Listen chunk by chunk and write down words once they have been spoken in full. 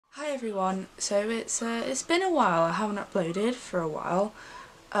Hi everyone, so it's been a while. I haven't uploaded for a while,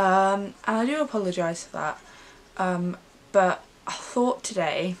 and I do apologise for that, but I thought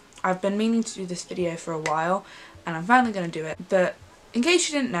today, I've been meaning to do this video for a while and I'm finally going to do it. But in case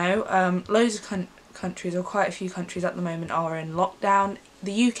you didn't know, loads of countries, or quite a few countries at the moment, are in lockdown.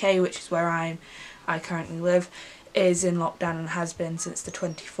 The UK, which is where I currently live, is in lockdown and has been since the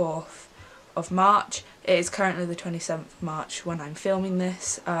 24th of March. It is currently the 27th of March when I'm filming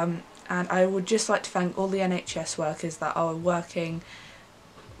this, and I would just like to thank all the NHS workers that are working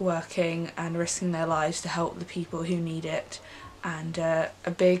and risking their lives to help the people who need it, and a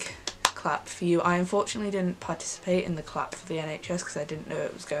big clap for you. I unfortunately didn't participate in the clap for the NHS because I didn't know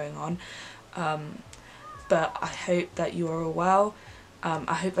it was going on, but I hope that you are all well.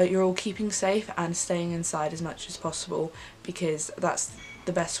 I hope that you're all keeping safe and staying inside as much as possible, because that's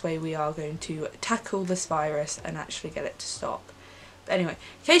the best way we are going to tackle this virus and actually get it to stop. But anyway,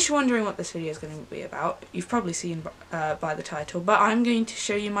 in case you're wondering what this video is going to be about, you've probably seen by the title, but I'm going to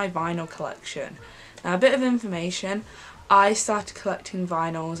show you my vinyl collection. Now, a bit of information: I started collecting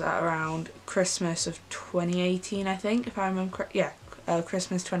vinyls at around Christmas of 2018, I think, if I remember correctly. Yeah,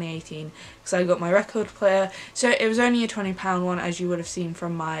 Christmas 2018, because I got my record player. So it was only a £20 one, as you would have seen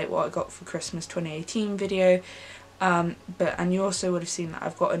from my what I got for Christmas 2018 video. And you also would have seen that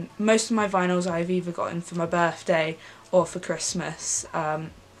I've gotten most of my vinyls I've either gotten for my birthday or for Christmas,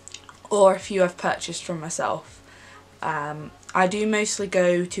 or a few I've purchased from myself. I do mostly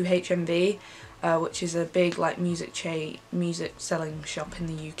go to HMV, which is a big like music selling shop in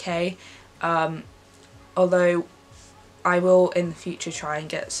the UK, although I will in the future try and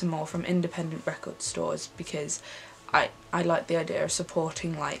get some more from independent record stores, because I like the idea of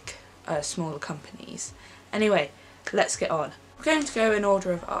supporting like smaller companies. Anyway, let's get on. We're going to go in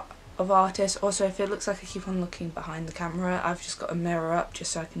order of artists. Also, if it looks like I keep on looking behind the camera, I've just got a mirror up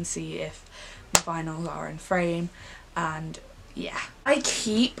just so I can see if my vinyls are in frame. And yeah, I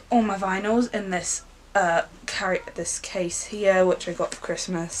keep all my vinyls in this this case here, which I got for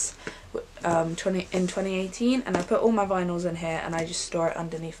Christmas in 2018, and I put all my vinyls in here and I just store it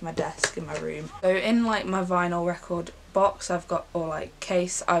underneath my desk in my room. So in like my vinyl record box I've got, or like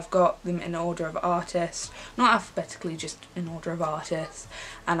case, I've got them in order of artist, not alphabetically, just in order of artist,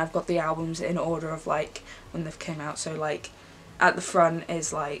 and I've got the albums in order of like when they've came out. So like at the front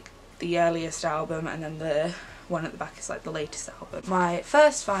is like the earliest album, and then the one at the back is like the latest album. My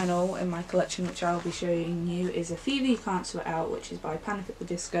first vinyl in my collection, which I will be showing you, is A Fever You Can't Sort Out, which is by Panic at the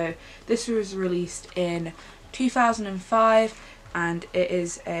Disco. This was released in 2005, and it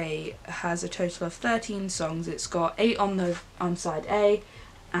has a total of 13 songs. It's got 8 on side A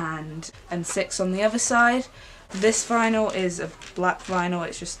and 6 on the other side. This vinyl is a black vinyl.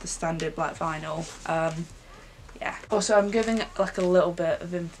 It's just the standard black vinyl. Yeah. Also, I'm giving like a little bit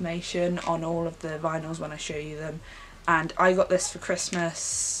of information on all of the vinyls when I show you them. And I got this for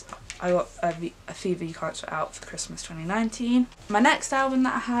Christmas. I got A Fever You Can't Sort Out for Christmas 2019. My next album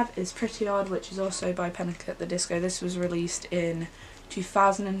that I have is Pretty Odd, which is also by Panic at the Disco. This was released in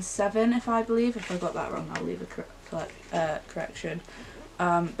 2007, if I believe. If I got that wrong, I'll leave a correction.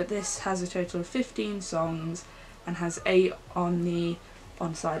 But this has a total of 15 songs and has 8 on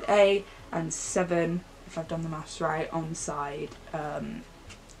side A and 7, if I've done the maths right, on side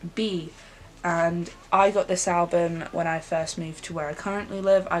B. And I got this album when I first moved to where I currently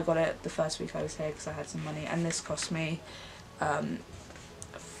live. I got it the first week I was here because I had some money, and this cost me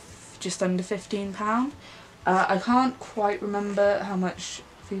just under £15. I can't quite remember how much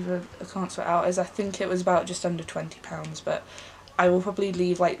Fever I Can't Sort Out is. I think it was about just under £20, but I will probably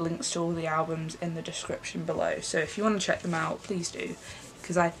leave like links to all the albums in the description below, so if you want to check them out, please do,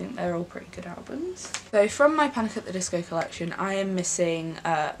 because I think they're all pretty good albums. So from my Panic at the Disco collection, I am missing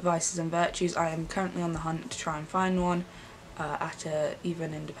Vices and Virtues. I am currently on the hunt to try and find one at either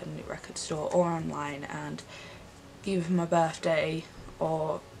an independent record store or online, and either for my birthday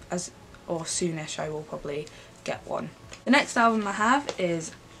or soonish I will probably get one. The next album I have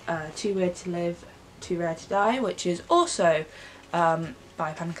is Too Weird to Live, Too Rare to Die, which is also by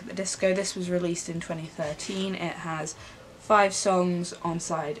Panic at the Disco. This was released in 2013. It has 5 songs on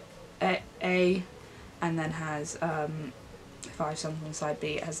side A and then has 5 songs on side B.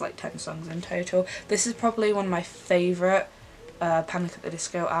 It has like 10 songs in total. This is probably one of my favourite Panic at the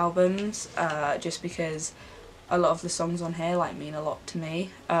Disco albums, just because a lot of the songs on here like mean a lot to me,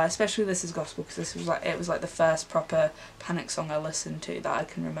 especially This Is Gospel, because it was like the first proper Panic song I listened to that I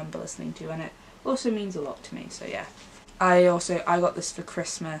can remember listening to, and it also means a lot to me, so yeah. I got this for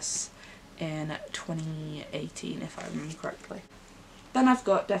Christmas in 2018, if I remember correctly. Then I've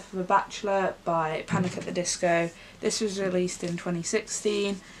got Death of a Bachelor by Panic at the Disco. This was released in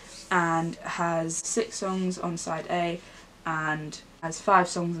 2016. and has 6 songs on side A and has 5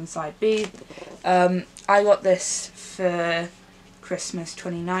 songs on side B. I got this for Christmas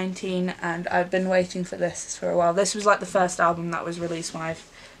 2019 and I've been waiting for this for a while. This was like the first album that was released when I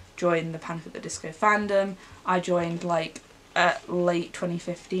joined the Panic at the Disco fandom. I joined like at late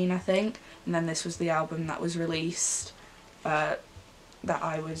 2015 I think, and then this was the album that was released that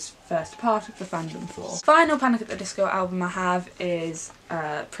I was first part of the fandom for. Final Panic at the Disco album I have is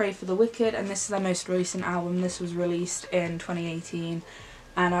Pray for the Wicked, and this is their most recent album. This was released in 2018,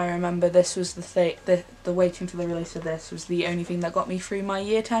 and I remember this was the waiting for the release of this was the only thing that got me through my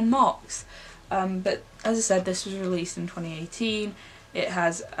year 10 mocks. But as I said, this was released in 2018. It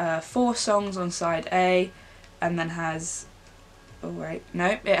has 4 songs on side A, and then has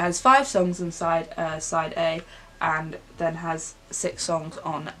it has 5 songs on side A, and then has 6 songs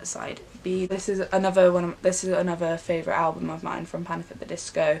on side B. This is another favourite album of mine from Panic at the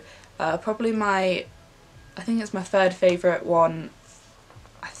Disco. Probably I think it's my 3rd favourite one,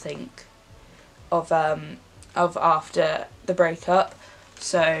 I think, of after the breakup.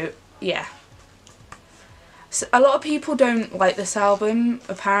 So yeah. So a lot of people don't like this album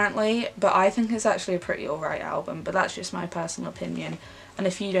apparently, but I think it's actually a pretty alright album, but that's just my personal opinion. And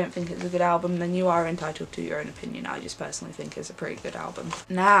if you don't think it's a good album, then you are entitled to your own opinion. I just personally think it's a pretty good album.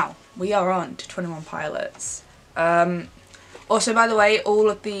 Now, we are on to 21 Pilots. Also, by the way, all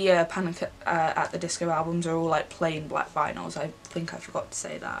of the Panic at the Disco albums are all like plain black vinyls. I think I forgot to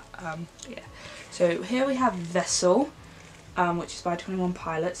say that. Yeah. So here we have Vessel, which is by 21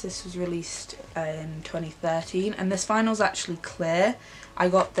 Pilots. This was released in 2013, and this vinyl's actually clear. I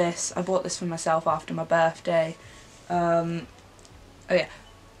bought this for myself after my birthday. Oh yeah,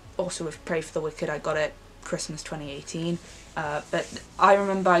 also with Pray for the Wicked, I got it Christmas 2018. But I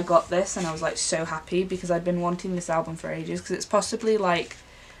remember I got this and I was like so happy because I'd been wanting this album for ages, because it's possibly like,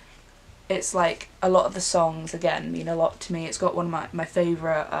 it's like a lot of the songs again mean a lot to me. It's got one of my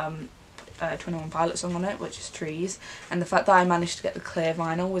favourite 21 Pilots song on it, which is Trees, and the fact that I managed to get the clear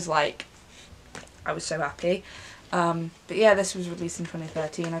vinyl was like, I was so happy. But yeah, this was released in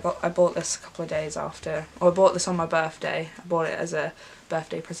 2013. I bought this a couple of days after, or I bought this on my birthday. I bought it as a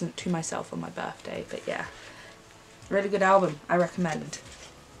birthday present to myself on my birthday. But yeah, really good album. I recommend.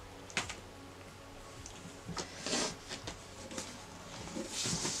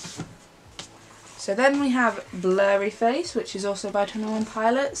 So then we have Blurry Face, which is also by 21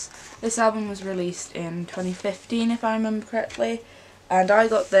 Pilots. This album was released in 2015, if I remember correctly, and I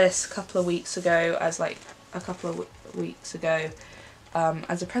got this a couple of weeks ago as a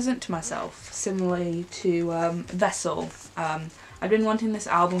present to myself, similarly to Vessel. I've been wanting this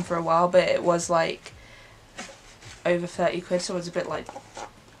album for a while, but it was like over 30 quid, so I was a bit like,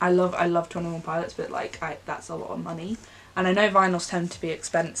 I love 21 Pilots, but like that's a lot of money, and I know vinyls tend to be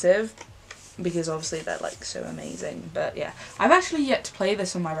expensive because obviously they're like so amazing. But yeah, I've actually yet to play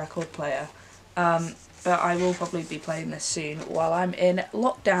this on my record player, but I will probably be playing this soon while I'm in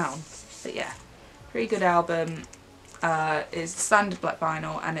lockdown. But yeah, pretty good album. It's standard black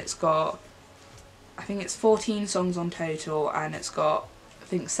vinyl, and it's got, I think it's 14 songs on total, and it's got, I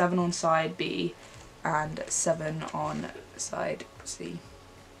think, 7 on side B and 7 on side C.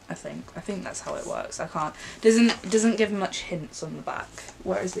 I think that's how it works. Doesn't give much hints on the back,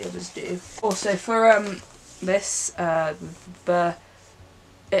 whereas the others do. Also for this, it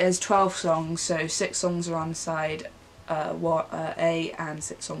has 12 songs, so 6 songs are on side A and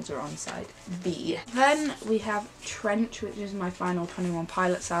 6 songs are on side B. Then we have Trench, which is my final 21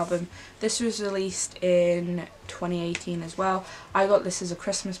 Pilots album. This was released in 2018 as well. I got this as a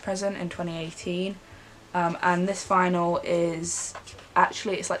Christmas present in 2018, and this vinyl is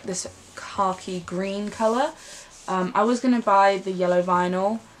actually, it's like this khaki green colour. I was going to buy the yellow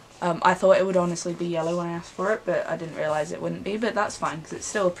vinyl. I thought it would honestly be yellow when I asked for it, but I didn't realise it wouldn't be, but that's fine because it's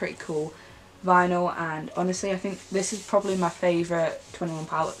still a pretty cool vinyl. And honestly, I think this is probably my favourite 21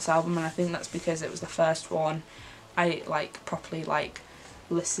 Pilots album, and I think that's because it was the first one I like properly like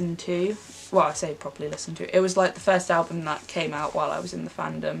listened to. Well, I say properly listened to. It was like the first album that came out while I was in the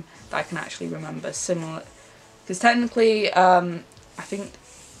fandom that I can actually remember. Similar, because technically I think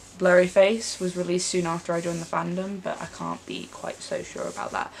Blurry Face was released soon after I joined the fandom, but I can't be quite so sure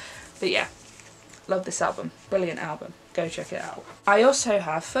about that. But yeah, love this album. Brilliant album. Go check it out. I also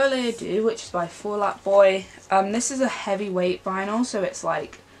have Folie à Deux, which is by Fallout Boy. This is a heavyweight vinyl, so it's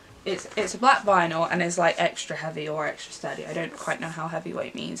like, it's a black vinyl and it's like extra heavy or extra steady. I don't quite know how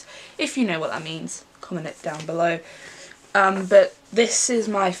heavyweight means. If you know what that means, comment it down below. But this is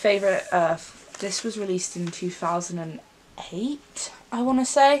my favourite. This was released in 2008, I want to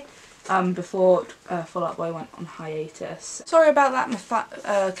say. before Fall Out Boy went on hiatus. Sorry about that,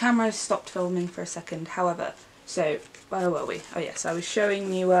 my camera stopped filming for a second. However, so where were we? Oh yes, I was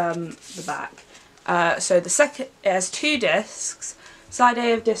showing you the back. So the second, it has 2 discs. Side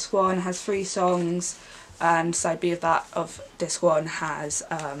A of disc 1 has 3 songs, and side B of that of disc 1 has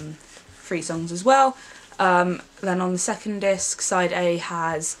 3 songs as well. Then on the second disc, side A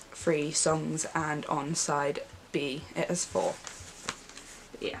has 3 songs, and on side B it has 4.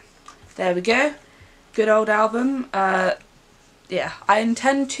 But yeah, there we go. Good old album. Yeah, I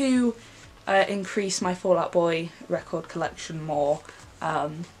intend to increase my Fall Out Boy record collection more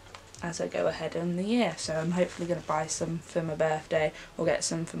as I go ahead in the year. So I'm hopefully going to buy some for my birthday, or get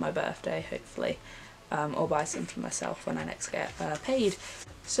some for my birthday hopefully, or buy some for myself when I next get paid.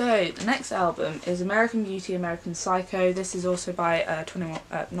 So the next album is American Beauty, American Psycho. This is also by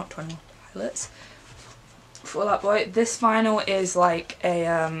not 21 Pilots. Fall Out Boy. This vinyl is like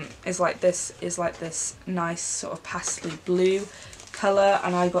a is like this nice sort of pastely blue colour,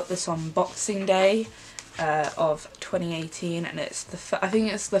 and I got this on Boxing Day of 2018, and it's I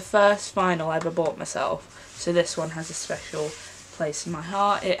think it's the first vinyl I ever bought myself, so this one has a special place in my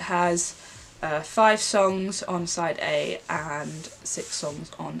heart. It has 5 songs on side A and 6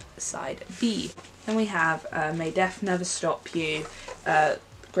 songs on side B. Then we have May Death Never Stop You,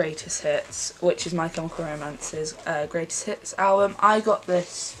 Greatest Hits, which is My Chemical Romance's Greatest Hits album. I got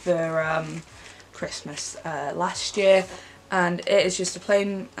this for Christmas last year, and it is just a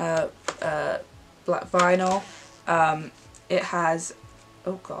plain black vinyl. It has,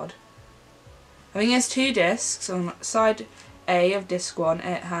 oh god, I think it has 2 discs. On side A of disc 1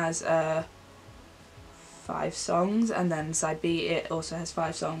 it has 5 songs, and then side B it also has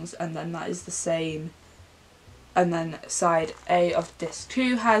 5 songs, and then that is the same. And then side A of disc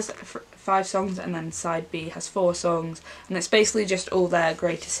 2 has 5 songs, and then side B has 4 songs, and it's basically just all their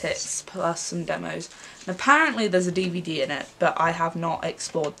greatest hits plus some demos. And apparently there's a DVD in it, but I have not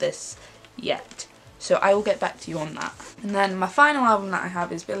explored this yet, so I will get back to you on that. And then my final album that I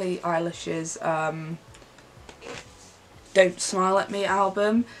have is Billie Eilish's Don't Smile at Me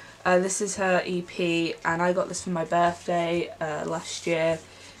album. This is her EP, and I got this for my birthday last year.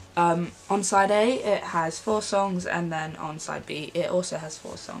 On side A it has 4 songs, and then on side B it also has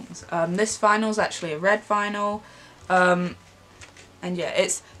 4 songs. This vinyl is actually a red vinyl, and yeah,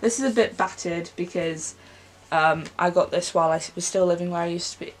 this is a bit battered because I got this while I was still living where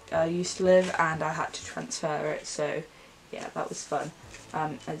I used to live, and I had to transfer it, so yeah, that was fun.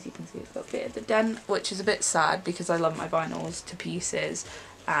 As you can see, it's got a bit of the dent, which is a bit sad because I love my vinyls to pieces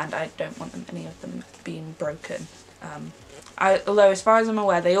and I don't want any of them being broken. Although as far as I'm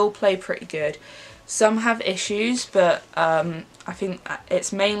aware they all play pretty good. Some have issues, but I think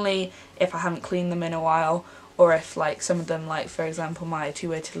it's mainly if I haven't cleaned them in a while, or if like some of them, like for example my Too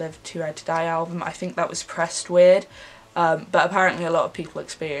Weird to Live, Too Red to Die album, I think that was pressed weird, but apparently a lot of people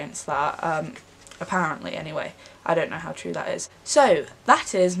experience that, apparently anyway. I don't know how true that is. So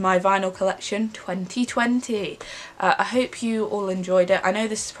that is my vinyl collection 2020. I hope you all enjoyed it. I know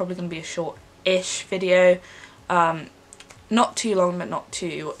this is probably going to be a short-ish video, not too long but not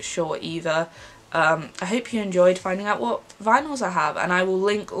too short either. I hope you enjoyed finding out what vinyls I have, and I will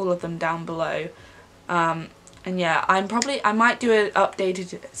link all of them down below. And yeah, I might do an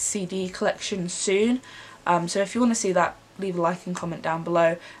updated CD collection soon, so if you want to see that, leave a like and comment down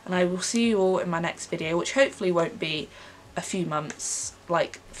below, and I will see you all in my next video, which hopefully won't be a few months,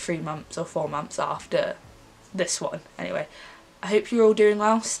 like 3 months or 4 months after this one. Anyway, I hope you're all doing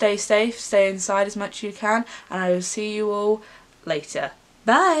well, stay safe, stay inside as much as you can, and I will see you all later.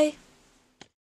 Bye!